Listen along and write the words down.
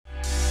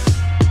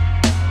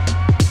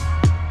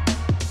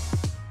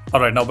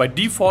Alright, now by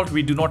default,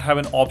 we do not have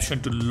an option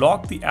to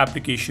lock the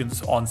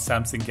applications on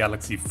Samsung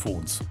Galaxy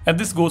phones. And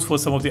this goes for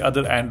some of the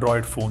other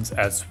Android phones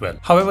as well.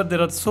 However,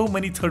 there are so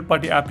many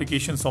third-party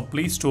applications on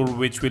Play Store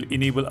which will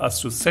enable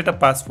us to set a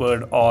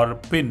password or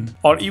PIN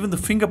or even the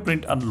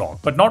fingerprint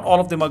unlock. But not all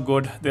of them are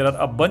good. There are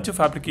a bunch of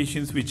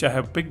applications which I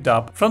have picked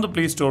up from the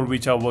Play Store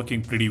which are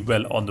working pretty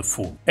well on the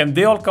phone. And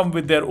they all come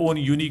with their own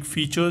unique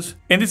features.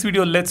 In this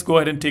video, let's go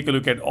ahead and take a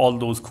look at all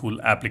those cool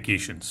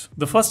applications.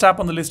 The first app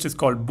on the list is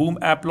called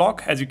Norton App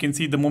Lock. As you can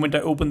see, the moment I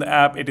open the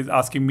app, it is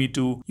asking me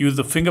to use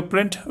the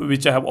fingerprint,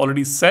 which I have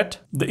already set.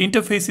 The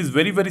interface is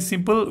very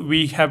simple.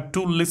 We have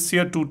two lists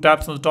here, two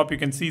tabs on the top. You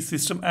can see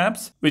System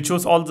Apps, which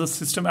shows all the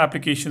system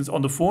applications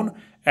on the phone.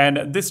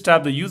 And this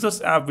tab, the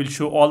Users app, will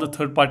show all the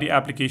third-party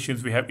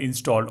applications we have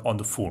installed on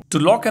the phone. To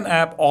lock an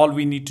app, all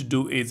we need to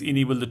do is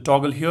enable the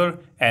toggle here,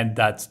 and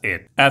that's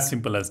it. As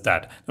simple as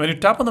that. When you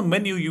tap on the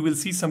menu, you will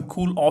see some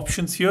cool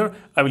options here.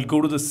 I will go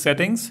to the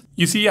settings.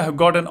 You see I have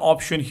got an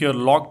option here,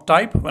 lock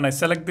type. When I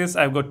select this,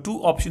 I've got two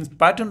options,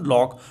 pattern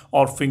lock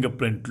or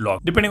fingerprint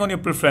lock. Depending on your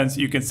preference,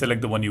 you can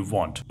select the one you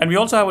want. And we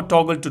also have a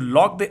toggle to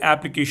lock the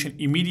application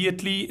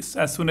immediately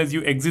as soon as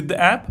you exit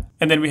the app.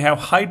 And then we have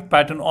hide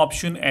pattern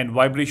option and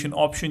vibration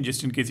option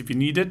just in case if you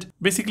need it.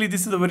 Basically,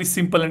 this is a very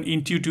simple and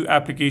intuitive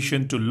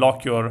application to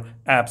lock your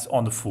apps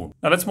on the phone.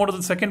 Now let's move to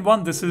the second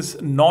one. This is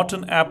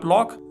Norton App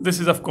Lock. This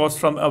is of course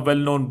from a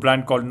well-known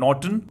brand called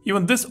Norton.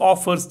 Even this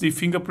offers the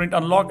fingerprint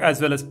unlock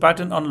as well as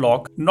pattern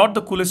unlock. Not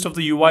the coolest of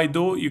the UI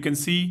though. You can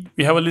see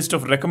we have a list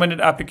of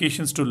recommended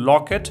applications to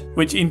lock it,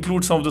 which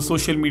includes some of the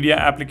social media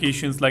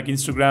applications like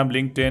Instagram,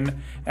 LinkedIn,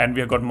 and we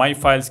have got My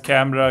Files,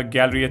 Camera,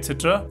 Gallery,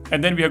 etc.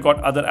 And then we have got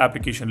other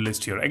application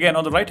list here. Again,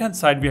 on the right hand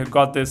side, we have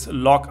got this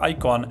lock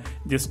icon.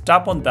 Just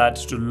tap on that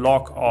to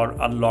lock or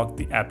unlock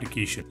the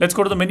application. Let's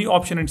go to the menu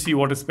option and see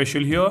what is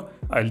special here.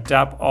 I'll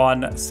tap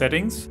on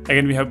settings.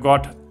 Again, we have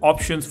got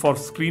options for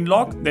screen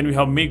lock. Then we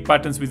have make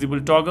patterns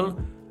visible toggle.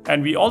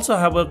 And we also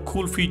have a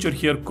cool feature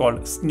here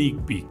called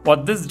sneak peek.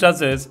 What this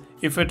does is,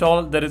 if at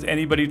all there is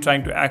anybody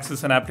trying to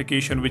access an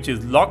application which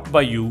is locked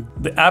by you,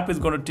 the app is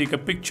going to take a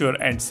picture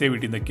and save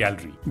it in the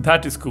gallery.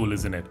 That is cool,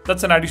 isn't it?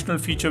 That's an additional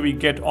feature we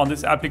get on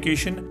this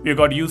application. We've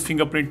got use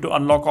fingerprint to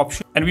unlock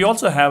option. And we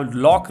also have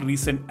lock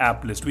recent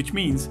app list, which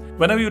means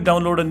whenever you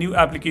download a new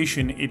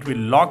application, it will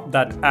lock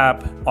that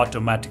app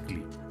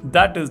automatically.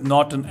 That is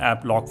not an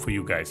app lock for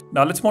you guys.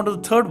 Now let's move to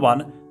the third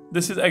one.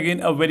 This is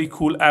again a very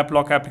cool app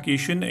lock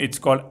application. It's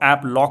called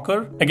App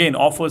Locker. Again,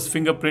 offers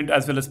fingerprint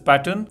as well as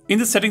pattern. In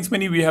the settings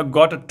menu, we have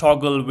got a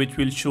toggle which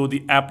will show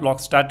the app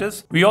lock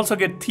status. We also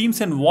get themes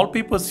and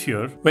wallpapers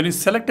here. When you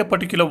select a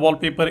particular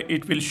wallpaper,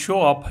 it will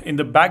show up in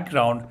the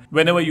background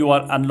whenever you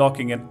are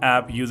unlocking an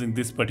app using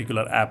this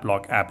particular app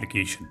lock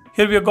application.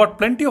 Here we have got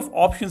plenty of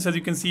options. As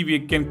you can see, we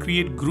can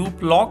create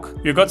group lock.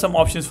 We've got some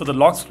options for the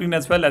lock screen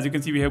as well. As you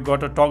can see, we have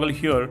got a toggle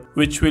here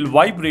which will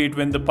vibrate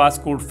when the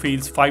passcode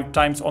fails 5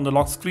 times on the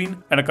lock screen,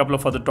 and a couple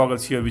of other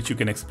toggles here which you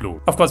can explore.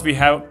 Of course, we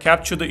have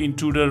capture the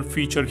intruder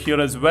feature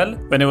here as well.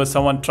 Whenever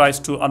someone tries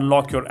to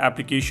unlock your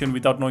application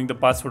without knowing the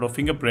password or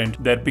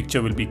fingerprint, their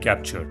picture will be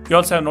captured. We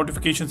also have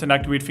notifications and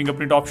activate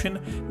fingerprint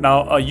option.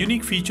 Now, a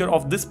unique feature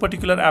of this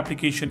particular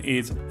application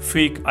is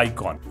fake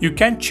icon. You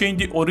can change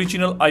the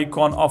original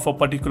icon of a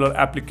particular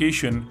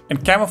application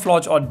and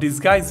camouflage or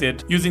disguise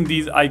it using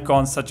these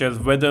icons such as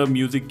weather,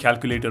 music,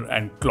 calculator,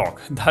 and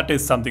clock. That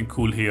is something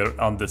cool here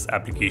on this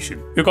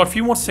application. We've got a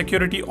few more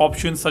security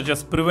options such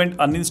as prevent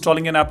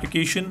uninstalling an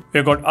application.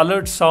 We've got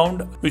alert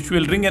sound, which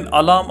will ring an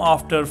alarm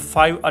after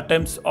 5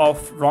 attempts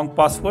of wrong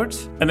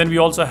passwords. And then we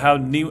also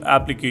have new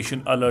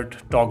application alert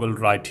toggle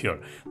right here.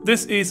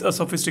 This is a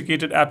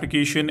sophisticated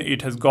application.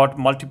 It has got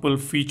multiple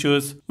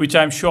features, which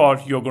I'm sure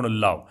you're going to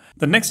love.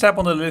 The next app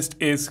on the list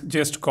is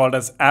just called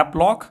as App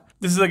Lock.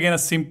 This is again a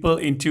simple,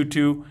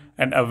 intuitive,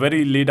 and a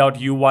very laid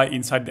out UI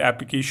inside the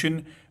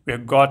application. We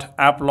have got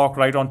App Lock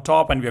right on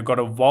top, and we have got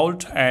a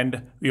vault,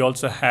 and we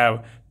also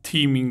have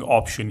theming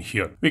option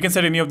here. We can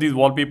set any of these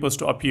wallpapers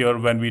to appear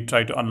when we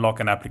try to unlock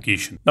an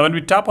application. Now, when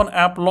we tap on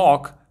App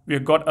Lock, we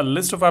have got a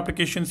list of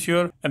applications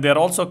here, and they are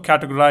also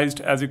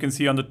categorized. As you can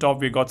see on the top,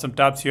 we've got some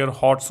tabs here: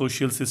 hot,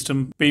 social,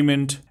 system,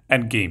 payment,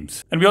 and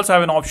games. And we also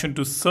have an option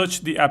to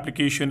search the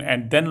application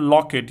and then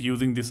lock it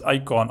using this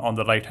icon on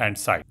the right hand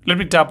side. Let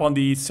me tap on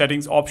the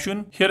settings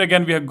option. Here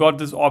again, we have got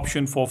this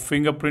option for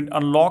fingerprint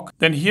unlock.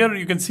 Then here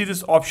you can see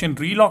this option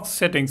relock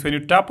settings. When you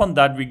tap on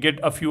that, we get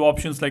a few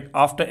options like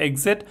after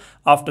exit,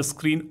 after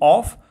screen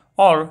off,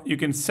 or you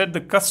can set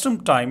the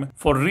custom time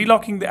for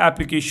relocking the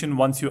application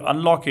once you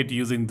unlock it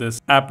using this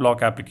App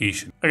Lock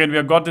application. Again, we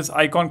have got this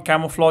icon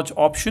camouflage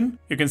option.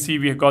 You can see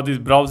we have got these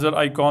browser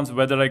icons,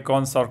 weather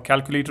icons, or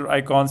calculator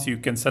icons. You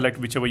can select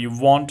whichever you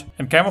want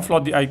and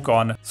camouflage the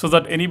icon so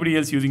that anybody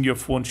else using your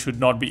phone should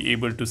not be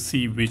able to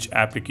see which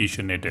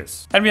application it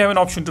is. And we have an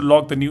option to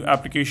lock the new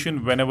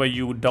application. Whenever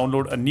you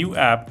download a new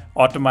app,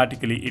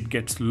 automatically it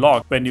gets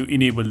locked when you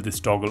enable this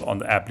toggle on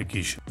the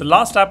application. The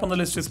last app on the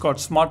list is called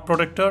Smart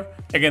Protector.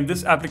 Again,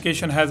 this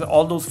application has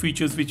all those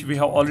features which we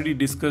have already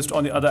discussed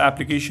on the other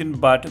application,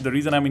 but the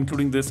reason I'm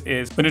including this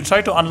is when you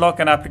try to unlock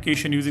an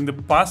application using the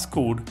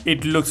passcode,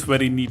 it looks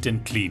very neat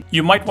and clean.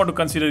 You might want to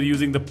consider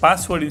using the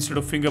password instead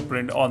of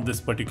fingerprint on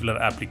this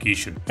particular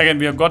application. Again,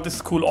 we have got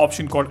this cool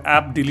option called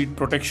App Delete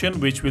Protection,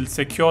 which will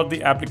secure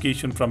the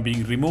application from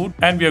being removed,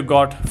 and we have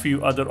got a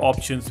few other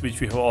options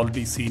which we have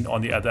already seen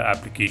on the other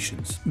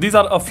applications. These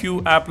are a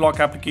few app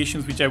lock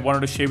applications which I wanted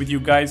to share with you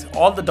guys.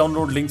 All the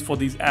download links for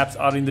these apps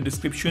are in the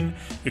description.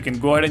 You can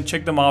go ahead and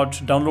check them out,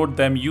 download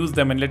them, use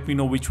them, and let me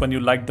know which one you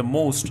like the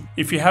most.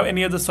 If you have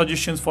any other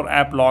suggestions for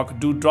app lock,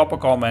 do drop a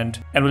comment,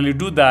 and while you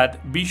do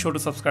that, be sure to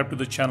subscribe to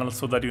the channel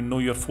so that you know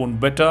your phone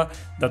better.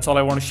 That's all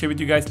I want to share with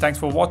you guys. Thanks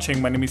for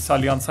watching. My name is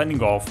Salian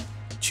signing off.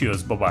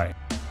 Cheers.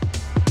 Bye-bye.